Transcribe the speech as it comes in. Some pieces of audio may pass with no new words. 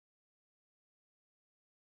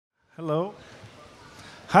Hello.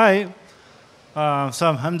 Hi. So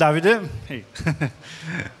I'm Davide. Hey.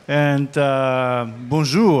 And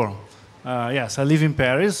bonjour. Yes, I live in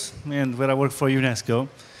Paris, and where I work for UNESCO.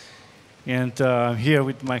 And I'm here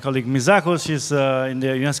with my colleague Misako. She's in the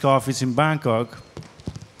UNESCO office in Bangkok.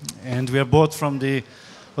 And we are both from the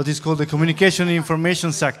what is called the communication and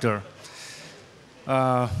information sector,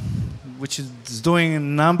 which is doing a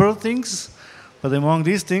number of things. But among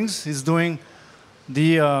these things is doing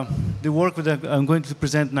the work that I'm going to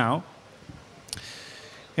present now.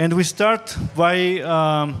 And we start by,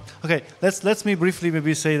 okay, let's me briefly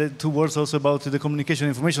maybe say 2 words also about the communication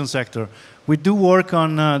information sector. We do work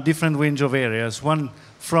on different range of areas. One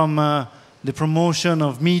from the promotion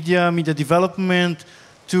of media development,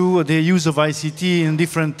 to the use of ICT in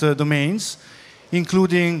different domains,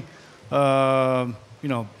 including, ICT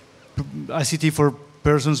for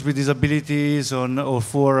persons with disabilities or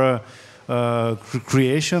for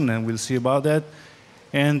creation, and we'll see about that.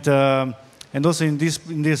 And also in this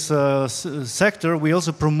sector, we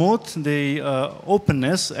also promote the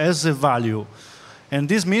openness as a value. And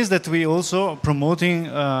this means that we also promoting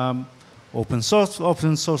open source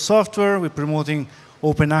software, we're promoting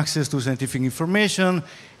open access to scientific information,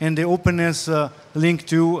 and the openness linked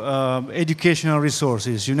to educational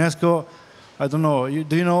resources. UNESCO, I don't know,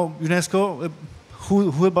 do you know UNESCO?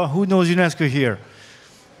 Who knows UNESCO here?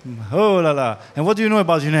 Oh la la. And what do you know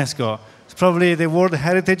about UNESCO? It's probably the World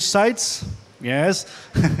Heritage Sites, yes.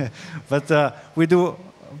 But we do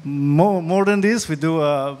more than this. We do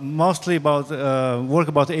mostly about work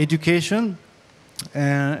about education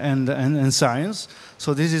and science.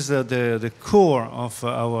 So this is the core of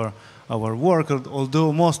our work,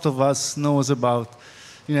 although most of us knows about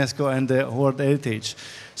UNESCO and the World Heritage.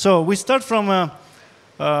 So we start from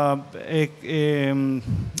an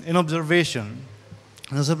observation.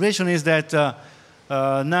 An observation is that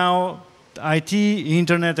now IT,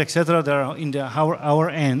 internet, etc., they are in our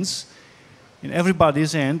hands, in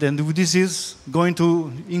everybody's hand, and this is going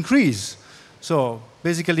to increase. So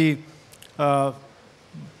basically,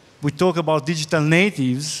 we talk about digital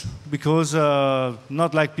natives because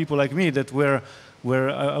not like people like me that where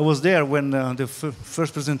I was there when the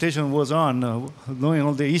first presentation was on, knowing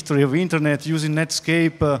all the history of internet, using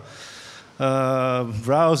Netscape,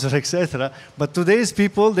 browser, etc. But today's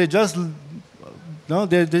people, they just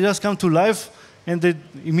come to life and they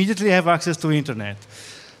immediately have access to internet.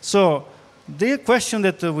 So the question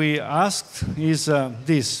that we asked is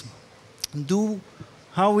this: do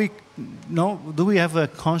we have a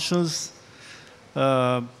conscious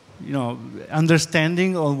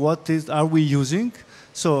understanding of what are we using?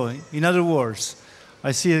 So in other words,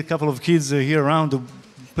 I see a couple of kids here around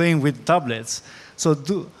playing with tablets. So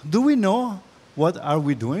do we know what are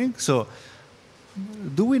we doing? So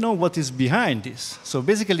do we know what is behind this? So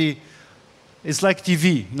basically, it's like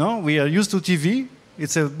TV. No, we are used to TV.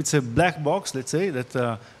 It's a black box, let's say,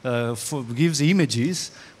 that gives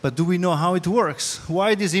images. But do we know how it works?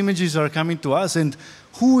 Why these images are coming to us, and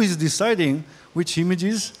who is deciding which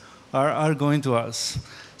images are going to us?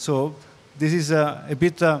 So this is a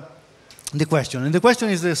bit the question. And the question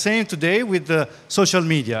is the same today with social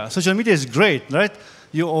media. Social media is great, right?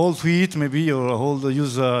 You all tweet, maybe you all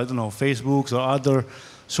use, I don't know, Facebooks or other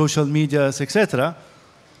social medias, etc.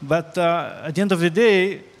 But at the end of the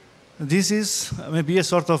day, this is maybe a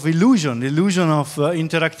sort of illusion of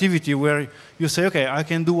interactivity where you say, okay, I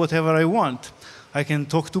can do whatever I want. I can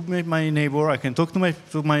talk to my neighbor, I can talk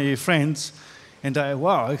to my friends, and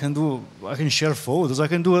I can share photos, I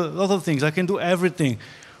can do a lot of things, I can do everything.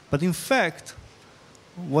 But in fact,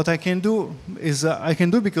 what I can do is I can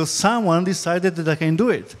do because someone decided that I can do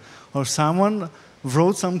it, or someone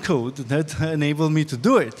wrote some code that enabled me to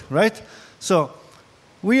do it, right? So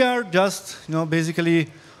we are just, basically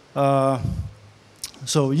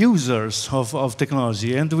users of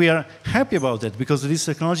technology, and we are happy about that because these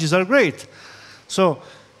technologies are great. So,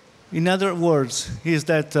 in other words, is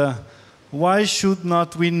that why should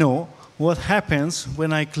not we know what happens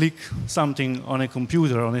when I click something on a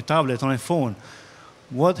computer, on a tablet, on a phone?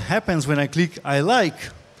 What happens when I click I like?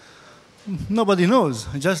 Nobody knows.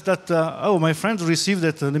 Just that, oh, my friend received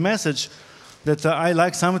the message that I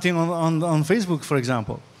like something on Facebook, for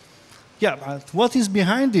example. Yeah, but what is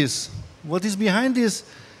behind this? What is behind this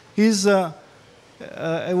is a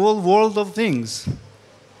whole world of things.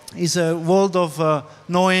 It's a world of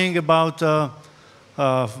knowing about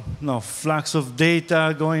flux of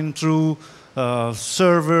data going through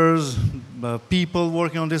servers, people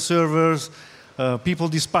working on the servers, people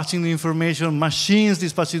dispatching the information, machines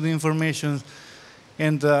dispatching the information,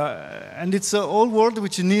 and it's a whole world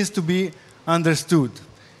which needs to be understood.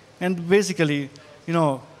 And basically,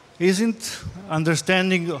 isn't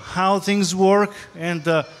understanding how things work and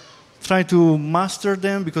try to master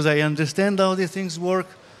them because I understand how these things work.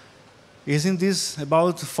 Isn't this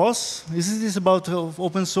about FOSS? Isn't this about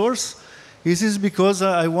open source? Is this because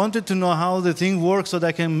I wanted to know how the thing works so that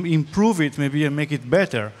I can improve it, maybe and make it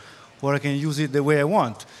better, or I can use it the way I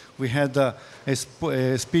want? We had a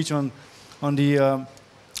speech on the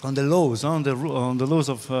laws, on the laws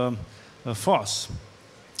of FOSS.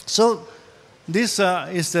 So this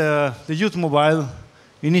is the YouthMobile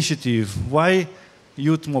Initiative. Why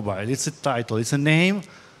YouthMobile? It's a title. It's a name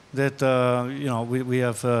that we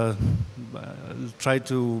have tried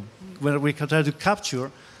to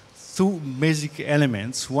capture two basic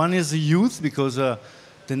elements. One is the youth, because the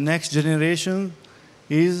next generation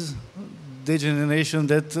is the generation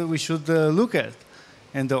that we should look at,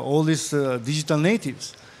 and all these digital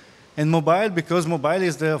natives. And mobile, because mobile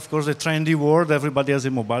is, of course, the trendy word. Everybody has a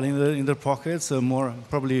mobile in their pockets.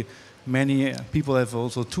 Probably many people have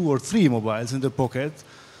also 2 or 3 mobiles in their pocket.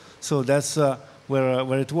 So that's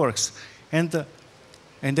where it works. And the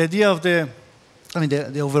idea of the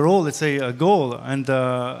overall, let's say, goal and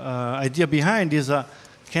idea behind is,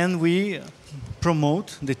 can we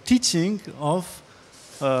promote the teaching of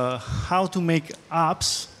how to make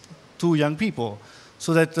apps to young people,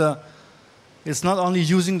 so that it's not only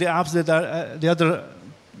using the apps that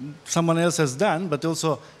someone else has done, but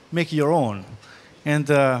also make your own. And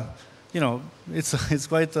it's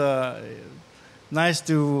quite nice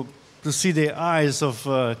to see the eyes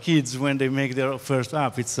of kids when they make their first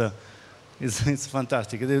app. It's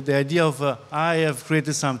fantastic. The idea of I have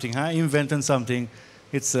created something, I invented something.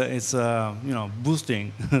 It's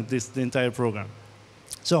boosting the entire program.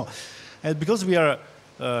 So, because we are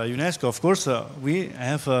UNESCO, of course, we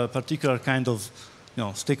have a particular kind of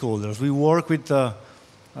stakeholders. We work with,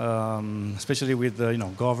 especially with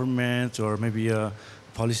government, or maybe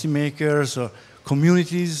policymakers, or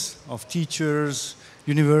communities of teachers,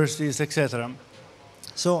 universities, etc.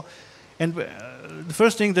 So, and the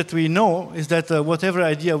first thing that we know is that whatever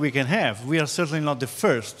idea we can have, we are certainly not the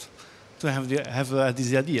first to have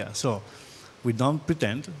this idea. So, we don't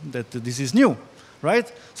pretend that this is new,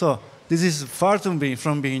 right? So, this is far from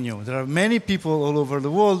being new. There are many people all over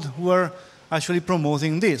the world who are actually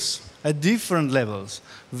promoting this at different levels.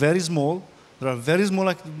 Very small. There are very small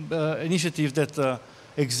initiatives that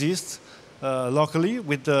exist locally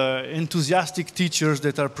with enthusiastic teachers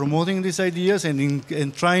that are promoting these ideas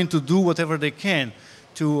and trying to do whatever they can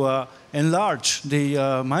to enlarge the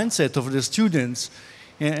mindset of the students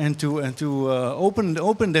and to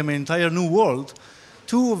open them an entire new world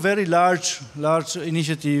to very large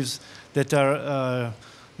initiatives that are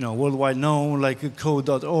worldwide known, like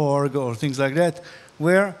code.org or things like that,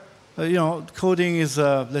 where coding is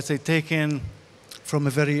let's say taken from a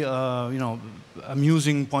very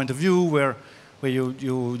amusing point of view, where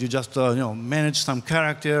you just manage some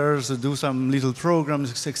characters, do some little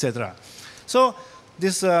programs, etc. So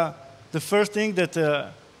this the first thing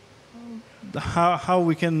that how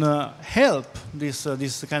we can help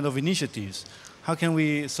this kind of initiatives. How can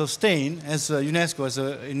we sustain, as UNESCO, as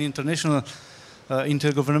an international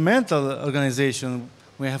intergovernmental organization?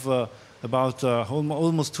 We have about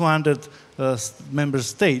almost 200 member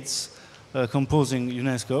states composing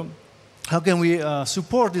UNESCO. How can we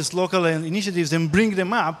support these local initiatives and bring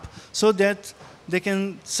them up so that they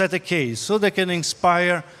can set a case, so they can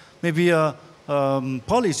inspire maybe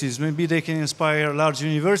policies, maybe they can inspire large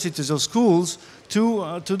universities or schools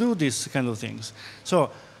to do these kind of things. So,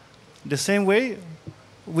 the same way,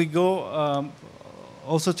 we go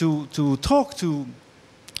also to talk to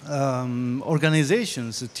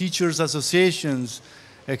organizations, teachers associations,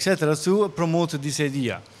 etc., to promote this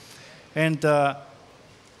idea. And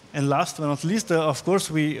last but not least, of course,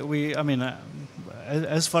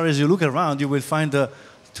 as far as you look around, you will find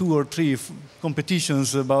 2 or 3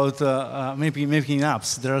 competitions about maybe making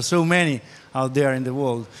apps. There are so many out there in the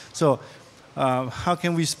world. So, how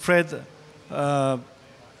can we spread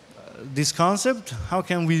this concept? How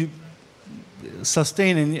can we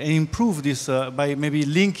sustain and improve this by maybe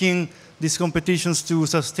linking these competitions to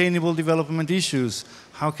sustainable development issues?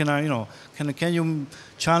 How can can you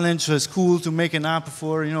challenge a school to make an app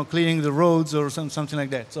for cleaning the roads or something like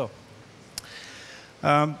that? So,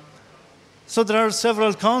 so there are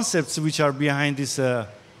several concepts which are behind this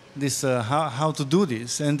how to do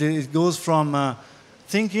this, and it goes from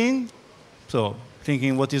thinking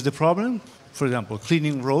what is the problem. For example,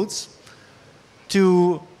 cleaning roads,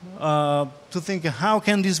 to think how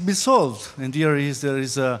can this be solved? And there is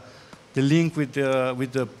the link with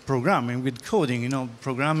the programming, with coding.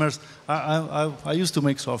 Programmers. I used to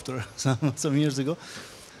make software some years ago.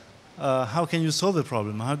 how can you solve the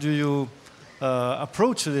problem? How do you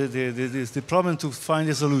approach the problem to find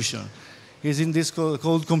a solution? Is in this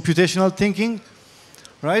called computational thinking,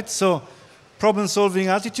 right? So problem-solving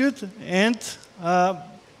attitude and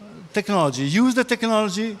technology. Use the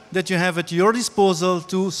technology that you have at your disposal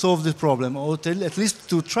to solve the problem, or at least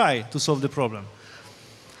to try to solve the problem.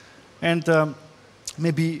 And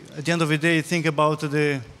maybe at the end of the day, think about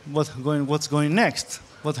what's going next,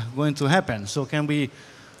 what's going to happen. So can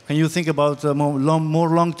you think about more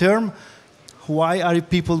long term? Why are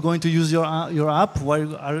people going to use your app? Why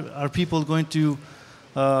are people going to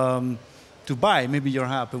buy maybe your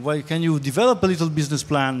app? Why can you develop a little business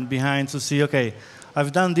plan behind to see, okay,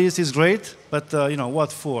 I've done this, it's great, but you know,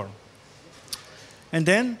 what for? And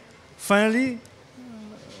then finally,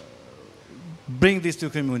 bring this to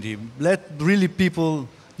the community. Let really people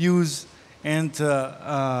use and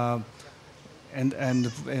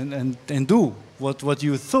do what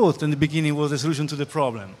you thought in the beginning was the solution to the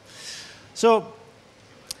problem. So,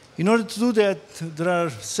 in order to do that, there are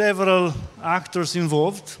several actors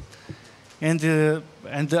involved, and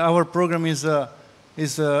our program is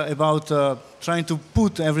about trying to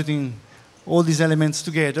put everything, all these elements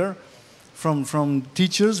together, from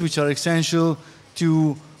teachers, which are essential,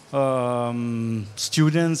 to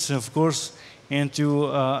students, of course, and to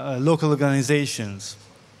local organizations.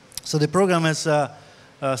 So the program has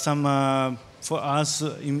some, for us,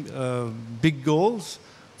 big goals.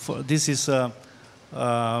 For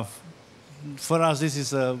us, this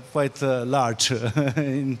is quite large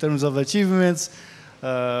in terms of achievements,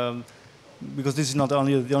 because this is not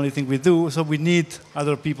only the only thing we do. So we need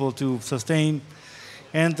other people to sustain.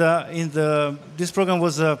 And this program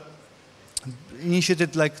was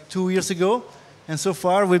initiated like 2 years ago, and so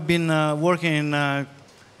far we've been working in a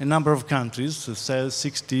number of countries, so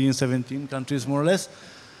 16, 17 countries more or less,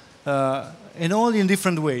 and all in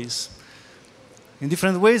different ways. In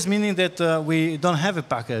different ways, meaning that we don't have a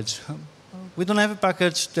package. We don't have a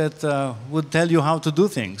package that would tell you how to do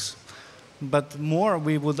things. But more,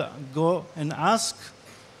 we would go and ask,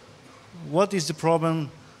 what is the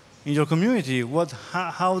problem in your community?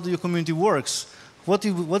 How your community works? What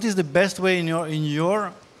is the best way in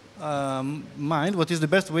your mind? What is the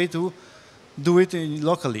best way to do it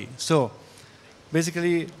locally? So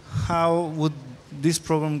basically, how would this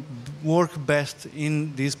program work best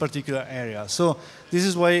in this particular area? So this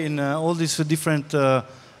is why in all these different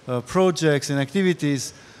projects and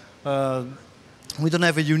activities, we don't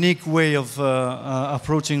have a unique way of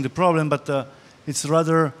approaching the problem, but it's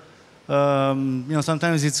rather,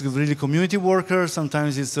 sometimes it's really community workers,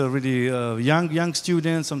 sometimes it's really young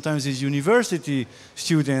students, sometimes it's university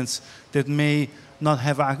students that may not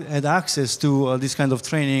have had access to these kind of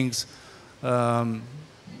trainings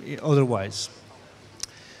otherwise.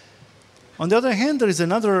 On the other hand, there is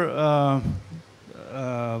another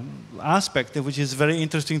aspect which is very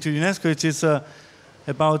interesting to UNESCO, which is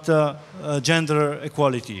about gender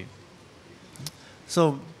equality.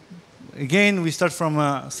 So again, we start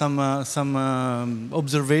from some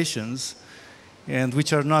observations, and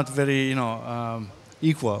which are not very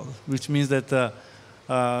equal, which means that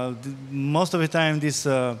most of the time this,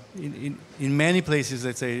 in many places,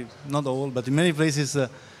 let's say, not all, but in many places,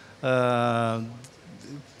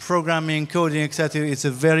 programming, coding, etc., it's a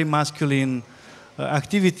very masculine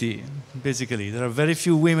activity, basically. There are very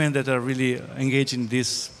few women that are really engaged in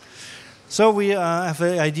this. So we have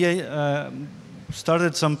an idea,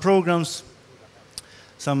 started some programs,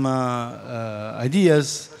 some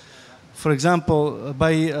ideas, for example,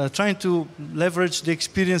 by trying to leverage the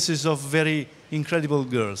experiences of very incredible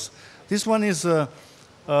girls. This one is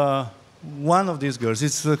one of these girls.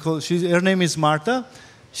 It's her name is Marta.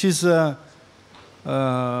 She's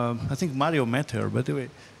I think Mario met her, by the way,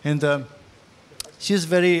 and she's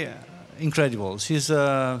very incredible. She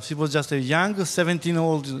was just a young,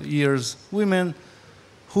 17-year-old woman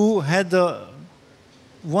who had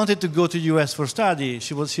wanted to go to US for study.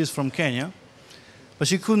 She's from Kenya, but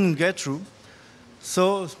she couldn't get through.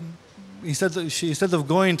 So instead of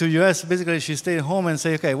going to US, basically she stayed home and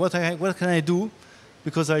said, okay, what can I do?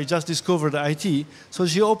 Because I just discovered IT. So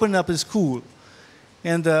she opened up a school.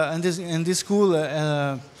 And this school,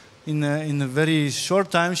 in a very short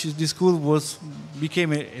time, this school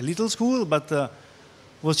became a little school, but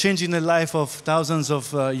was changing the life of thousands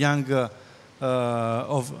of young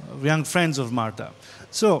friends of Marta.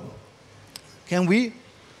 So, can we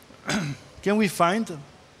find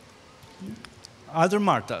other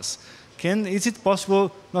Martas? Is it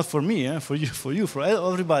possible, not for me, for you, for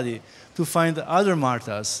everybody, to find other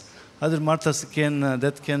Martas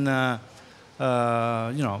that can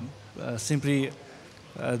simply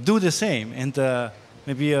do the same and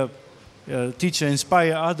maybe teach and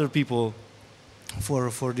inspire other people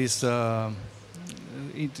for this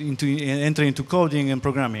entry into coding and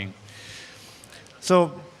programming.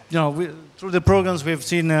 So, you know, through the programs we've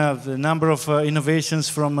seen the number of innovations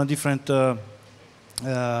from different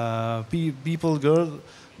people,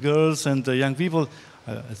 girls and young people.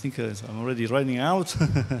 I think I'm already running out.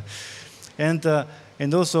 And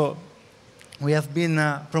also we have been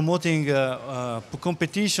promoting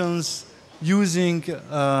competitions using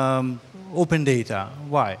open data.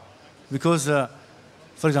 Why? Because,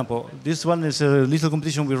 for example, this one is a little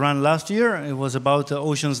competition we ran last year. It was about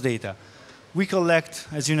oceans data. We collect,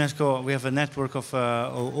 as UNESCO, we have a network of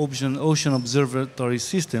ocean observatory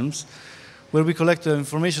systems where we collect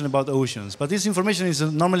information about oceans. But this information is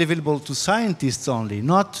normally available to scientists only,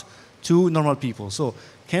 not to normal people. So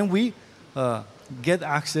can we give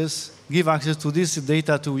access to this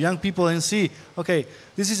data to young people and see, okay,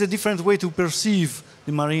 this is a different way to perceive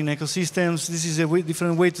the marine ecosystems. This is a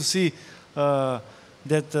different way to see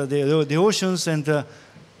that the oceans, and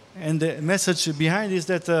the message behind is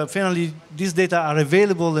that finally these data are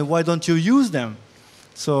available, and why don't you use them?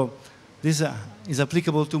 So this is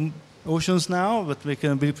applicable to oceans now, but we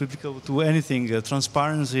can be applicable to anything,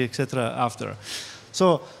 transparency, etc. after.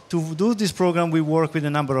 So to do this program, we work with a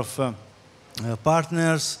number of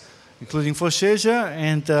partners, including FOSSASIA,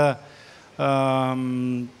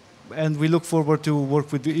 and we look forward to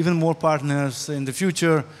work with even more partners in the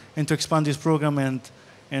future and to expand this program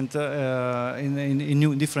in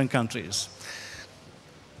different countries.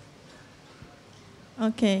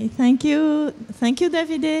 Okay, thank you,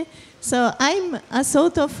 Davide. So I'm a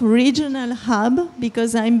sort of regional hub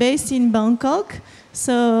because I'm based in Bangkok.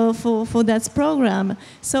 So for that program,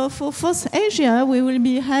 so for FOSSASIA, we will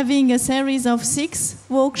be having a series of 6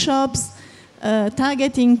 workshops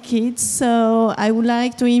targeting kids. So I would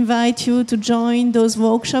like to invite you to join those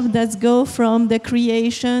workshops that go from the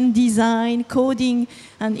creation, design, coding,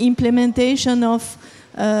 and implementation of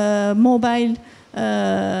mobile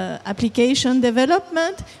application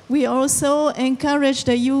development. We also encourage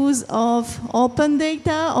the use of open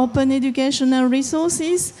data, open educational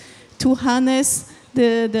resources to harness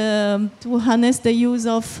the use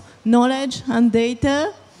of knowledge and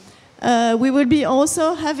data. We will be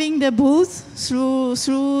also having the booth through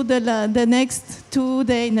the next 2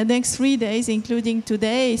 days, the next 3 days, including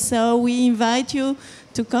today. So we invite you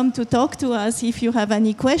to come to talk to us if you have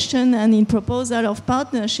any question and in proposal of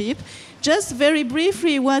partnership. Just very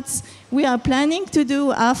briefly, what we are planning to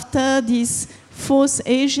do after this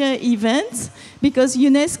FOSSASIA event, because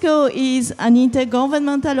UNESCO is an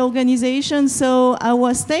intergovernmental organization, so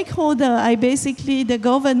our stakeholder are basically the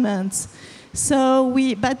governments. So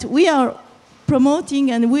but we are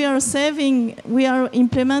promoting and we are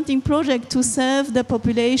implementing projects to serve the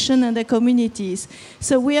population and the communities.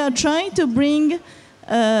 So we are trying to bring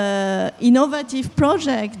innovative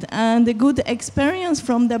project and a good experience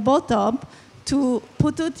from the bottom to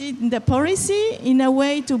put it in the policy in a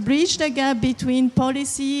way to bridge the gap between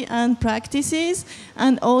policy and practices,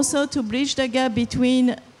 and also to bridge the gap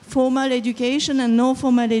between formal education and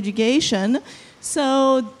non-formal education.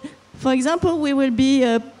 So, for example, we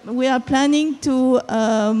are planning to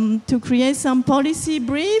create some policy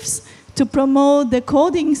briefs to promote the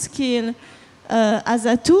coding skill as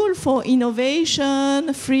a tool for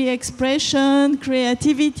innovation, free expression,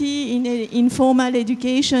 creativity in informal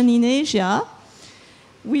education in Asia.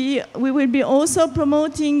 We will be also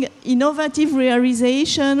promoting innovative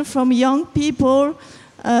realization from young people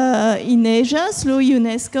in Asia through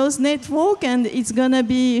UNESCO's network, and it's going to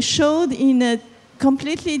be showed in a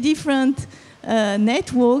completely different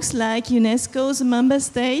networks like UNESCO's member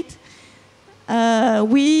state.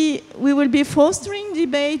 We will be fostering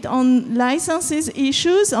debate on licenses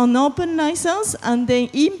issues, on open license, and the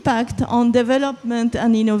impact on development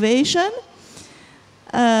and innovation.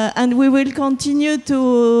 And we will continue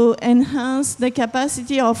to enhance the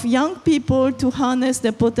capacity of young people to harness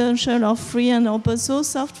the potential of free and open source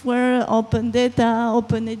software, open data,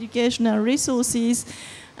 open educational resources,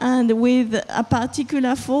 and with a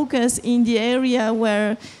particular focus in the area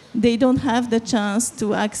where they don't have the chance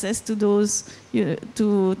to access to those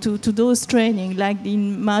those training, like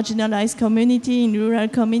in marginalized community, in rural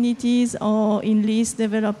communities, or in least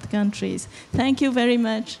developed countries. Thank you very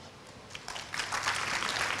much.